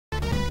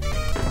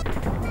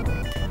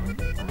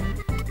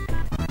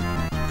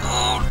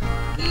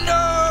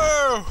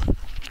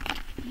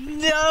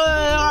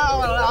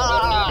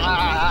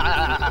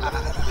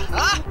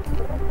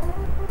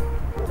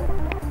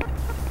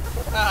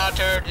Ah,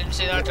 turd, didn't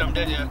see that coming,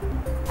 did you?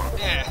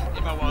 Yeah,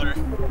 need my water.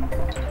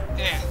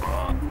 Yeah.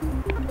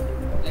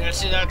 You didn't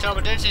see that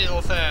coming, did you,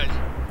 little fag?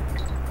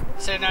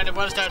 Saying that it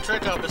was that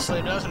trick up his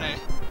sleeve, doesn't he?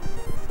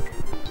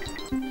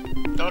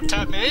 Don't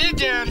tempt me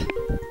again!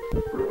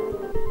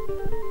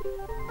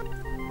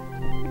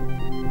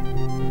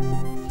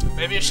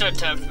 Maybe you should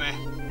tempt me.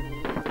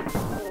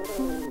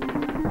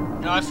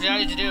 No, I forgot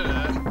you to do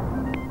that.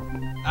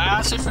 I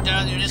honestly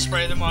forgot you just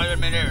spray them while you're in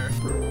midair.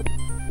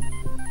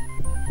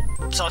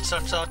 Suck,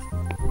 suck, suck.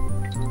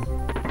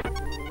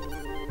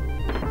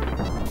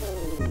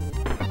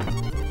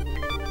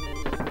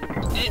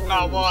 Eat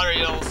my water,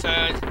 you old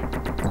fag.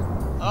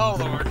 Oh,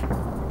 Lord.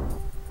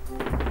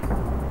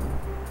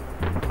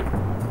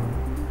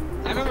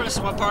 I remember this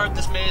one part of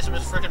this maze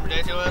was freaking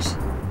ridiculous.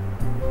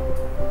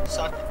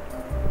 Suck.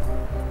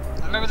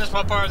 I remember this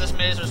one part of this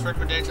maze was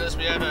freaking ridiculous.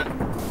 We had to...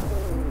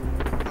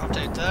 I'll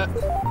take that.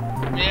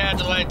 We had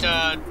to, like,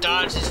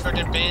 dodge these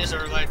freaking bees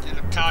or, like, in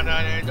a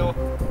cockeyed angle.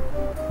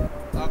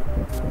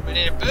 We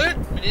need a boot.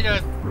 We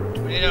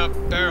need a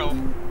barrel.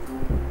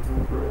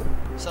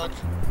 Suck.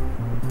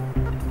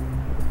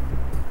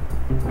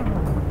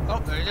 Oh,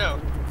 there you go.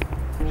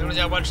 You only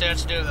got one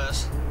chance to do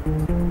this.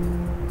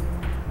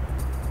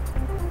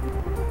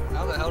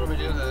 How the hell do we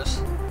do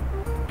this?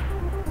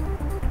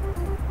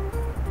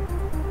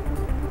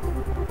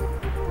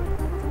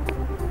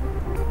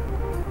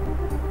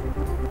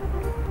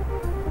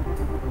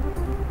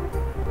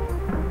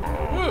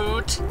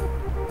 Woot!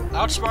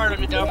 Outsmarted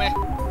me, dummy.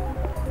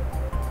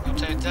 I'll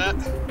take that.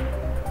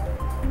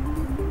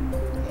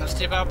 Let's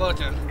keep on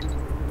looking.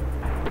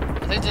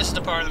 I think this is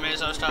the part of the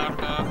maze I was talking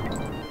about.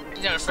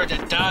 You gotta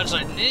freaking dodge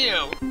like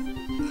Neo.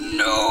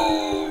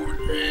 No,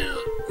 Neo.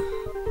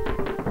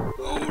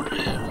 Oh,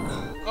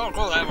 Neo. Oh,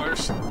 cool, that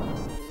works.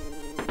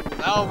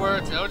 That'll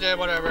work. Okay,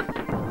 whatever.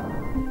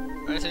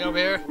 Anything over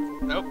here?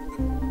 Nope.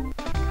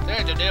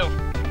 Okay, good deal.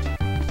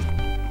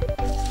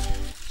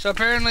 So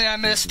apparently I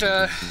missed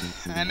a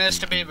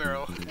bee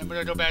barrel. I'm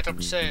gonna go back up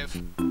to save.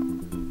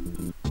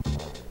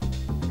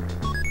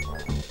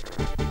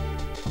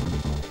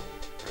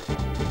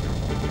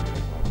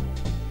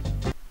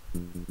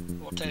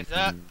 We'll take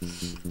that.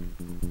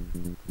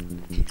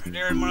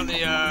 During one of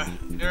the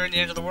during the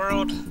end of the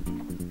world,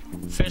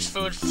 fish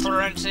food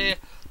frenzy.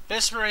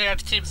 This is where you have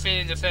to keep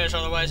feeding the fish,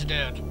 otherwise you're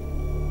dead.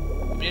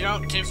 If you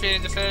don't keep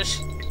feeding the fish,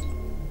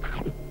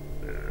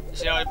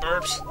 see how he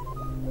burps?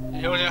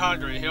 He'll get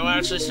hungry. He'll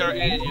actually start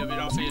eating you if you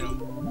don't feed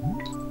him.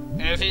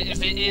 And if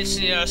he eats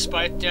the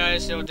spiked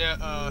guys, he'll get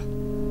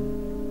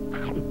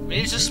if he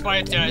eats the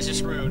spiked guys, he's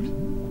screwed.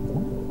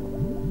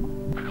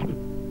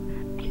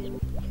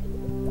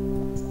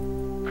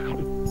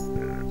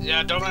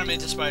 Yeah, don't let him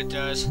eat the spiked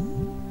guys.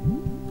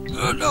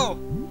 Oh no!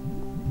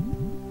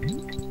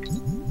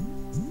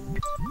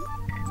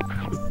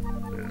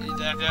 Eat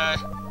that guy.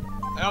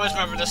 I always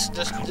remember this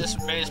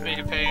maze being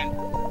a pain.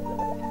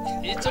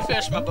 Eat the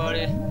fish, my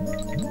buddy.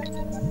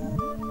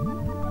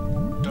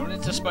 Don't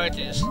eat the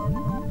spikies.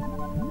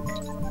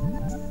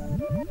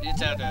 Eat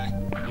that guy.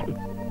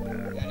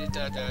 And eat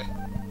that guy.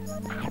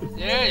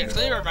 Yeah, you're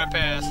clearing my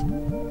path.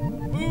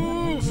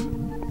 Move!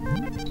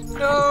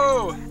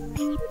 No!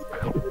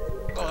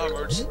 Oh, that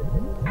works.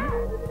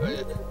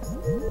 Wait.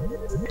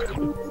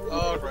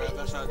 Oh crap,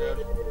 that's not good.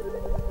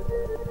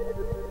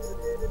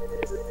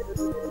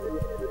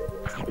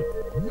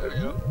 There we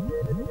go.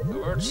 That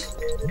works.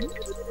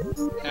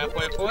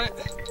 Halfway point.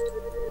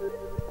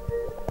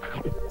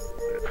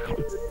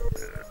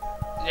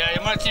 Yeah,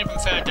 you want to keep him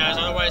fat, guys.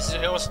 Otherwise,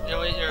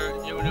 he'll eat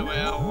you new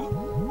animal.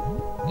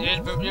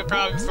 You'd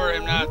probably prefer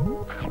him not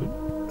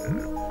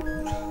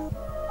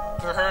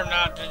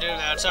to do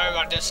that. Sorry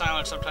about this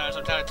silence. Sometimes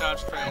I'm trying to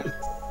concentrate.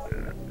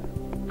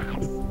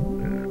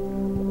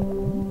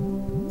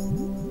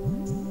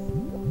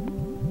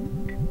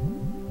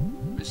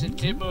 We should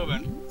keep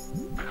moving.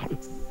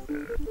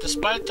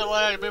 Despite the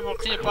lag, we will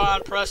keep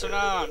on pressing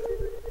on.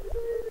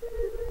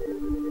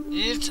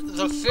 Eat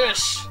the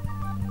fish.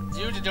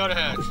 You to go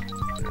ahead.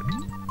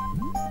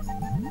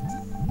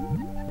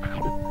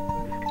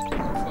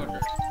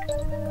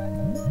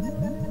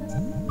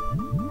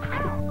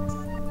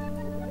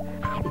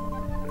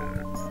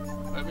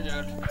 What we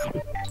doing?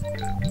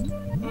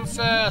 Move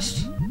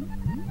fast.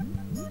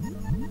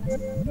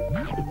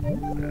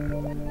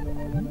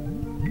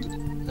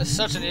 This is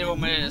such an evil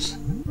maze.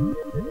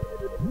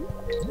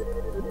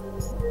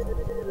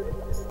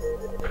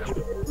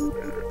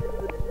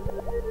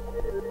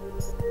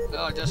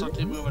 Oh, I guess I'll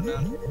keep moving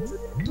then.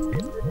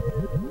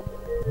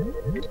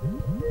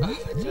 Oh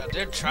my god,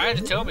 they're trying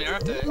to kill me,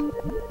 aren't they? Is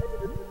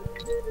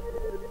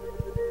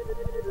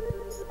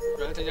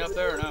there anything up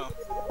there or no?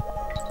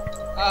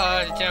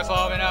 Ah, you can't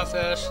follow me now,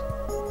 fish.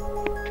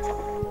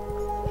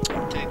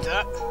 Take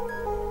that.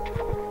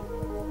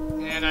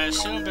 And I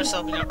assume there's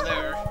something up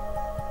there.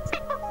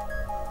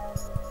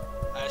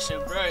 I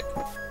assumed right.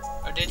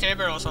 A DK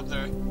barrel's up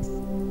there.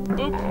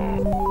 Boop!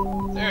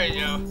 There you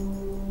go.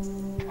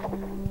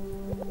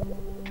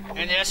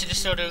 And yes, you can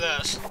still do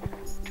this.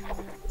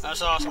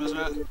 That's awesome, isn't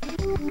it?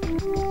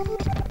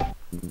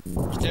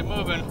 Keep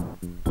moving.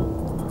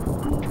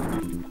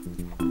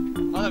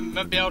 Well, I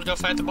might be able to go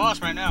fight the boss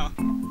right now.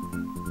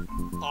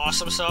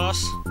 Awesome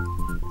sauce.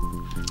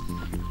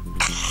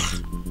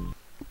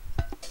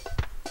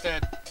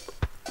 Good.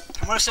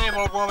 I'm gonna save,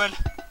 old woman.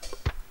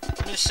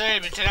 Let me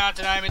save. You cannot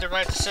deny me the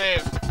right to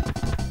save.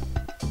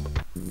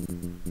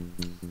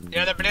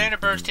 Yeah, the banana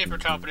birds keep her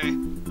company.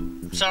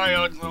 I'm sorry,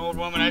 old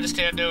woman. I just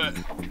can't do it.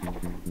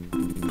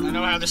 I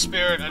don't have the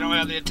spirit. I don't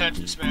have the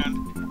attention span.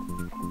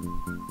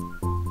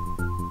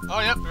 Oh,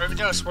 yep. There we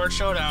go. Sword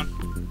showdown.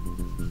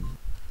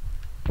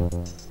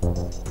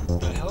 What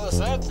the hell is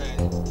that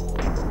thing?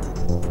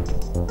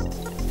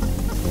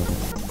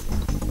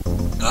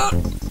 Ah!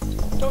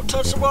 Don't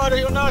touch the water,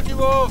 he'll knock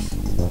you off!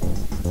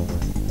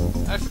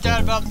 I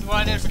forgot about... Well,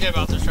 I didn't forget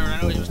about this turn.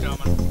 I knew he was coming.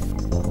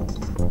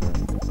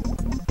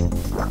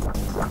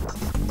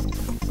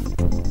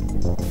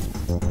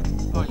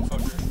 Oh, you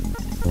fucker.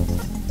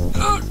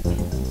 Ah!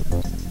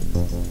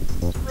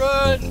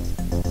 Run!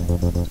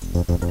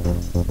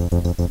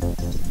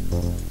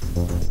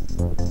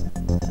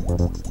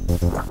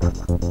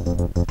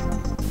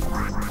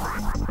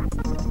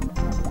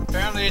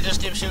 Apparently, he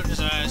just keeps shooting his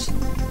eyes.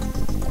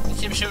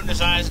 Keep shooting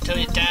his eyes until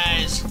he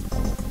dies.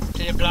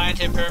 Until you blind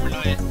him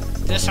permanently.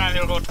 This time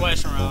he'll go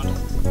twice around.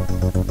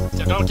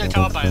 So don't get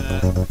caught by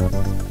that.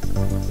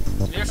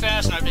 If you're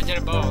fast enough, you get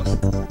it both. You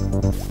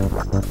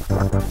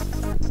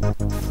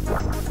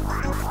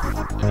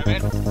know what I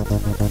mean?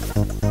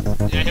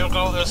 Yeah,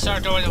 he'll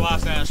start going a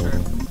lot faster.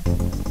 And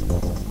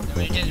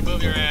when you get to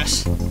move your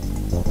ass.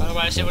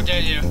 Otherwise he will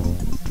get you.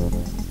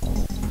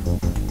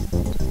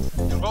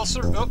 You'll roll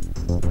through. Oh.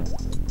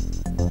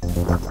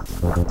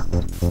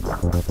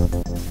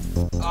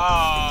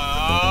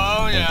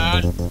 Oh,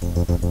 yeah.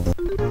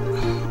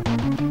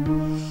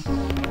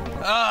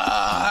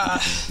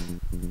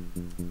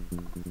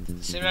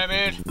 See what I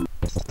mean?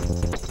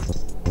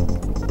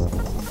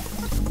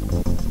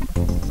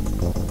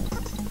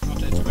 I'll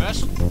take the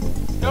rest.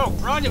 No,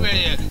 run, you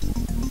idiot!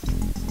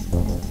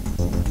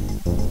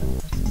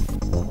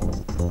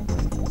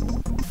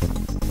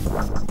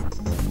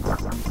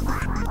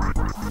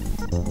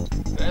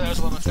 Okay, that was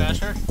a little bit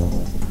faster.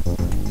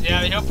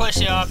 Yeah, he'll push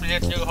you off and you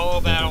have to do the whole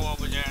battle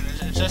over again.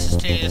 It's just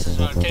as tedious as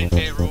a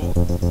 10K rule.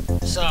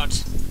 It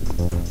sucks.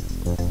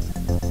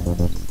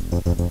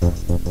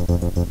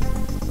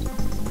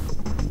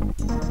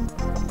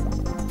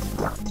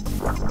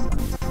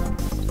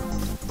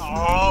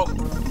 Oh!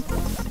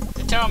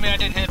 You're telling me I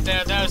didn't hit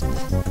that?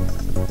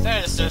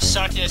 That is the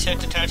suckiest hit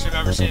detection I've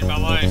ever seen in my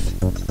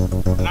life.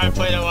 And I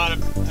played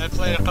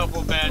a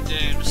couple of bad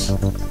games.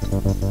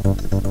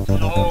 In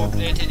the whole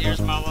 18 years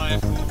of my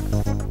life.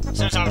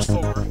 Since I was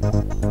 4.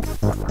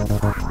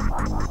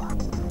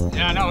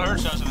 Yeah, I know it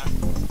hurts, doesn't it?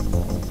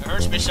 It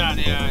hurts to be shot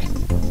in the eye.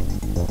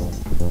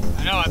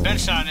 I know, I've been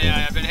shot in the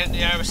eye. I've been hit in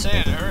the eye with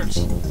sand. It hurts.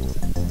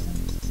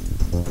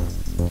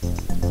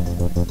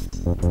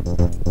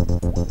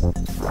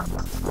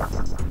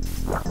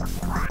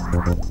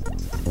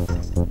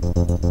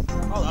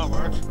 Oh, that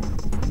worked.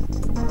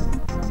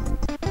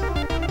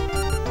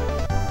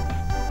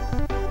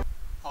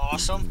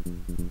 Awesome.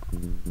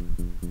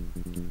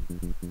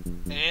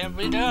 And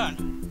we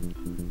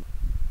done.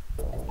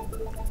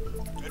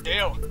 Good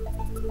deal.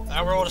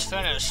 That world is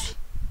finished.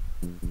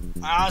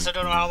 I honestly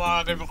don't know how long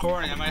I've been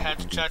recording. I might have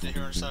to check it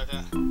here in a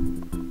second.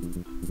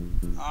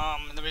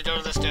 Let me go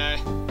to this guy.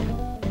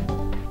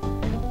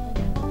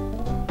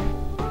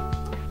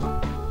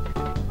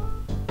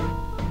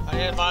 I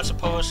did lots of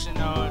posts, you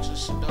know, it's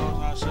just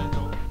not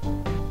single.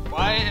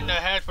 Why in the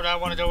heck would I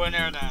want to go in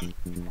there then?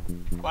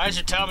 Why did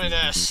you tell me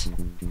this?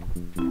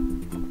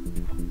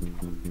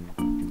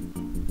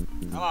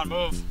 Come on,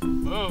 move.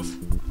 Move.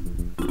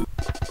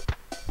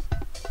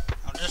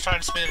 I'm just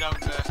trying to speed it up a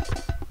bit.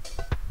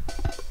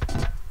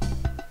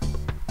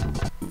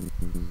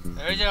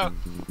 There you go.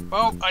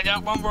 Well, I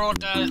got one world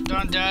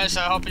done, guys.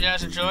 I hope you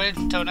guys enjoyed.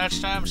 Until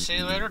next time, see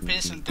you later.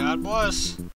 Peace and God bless.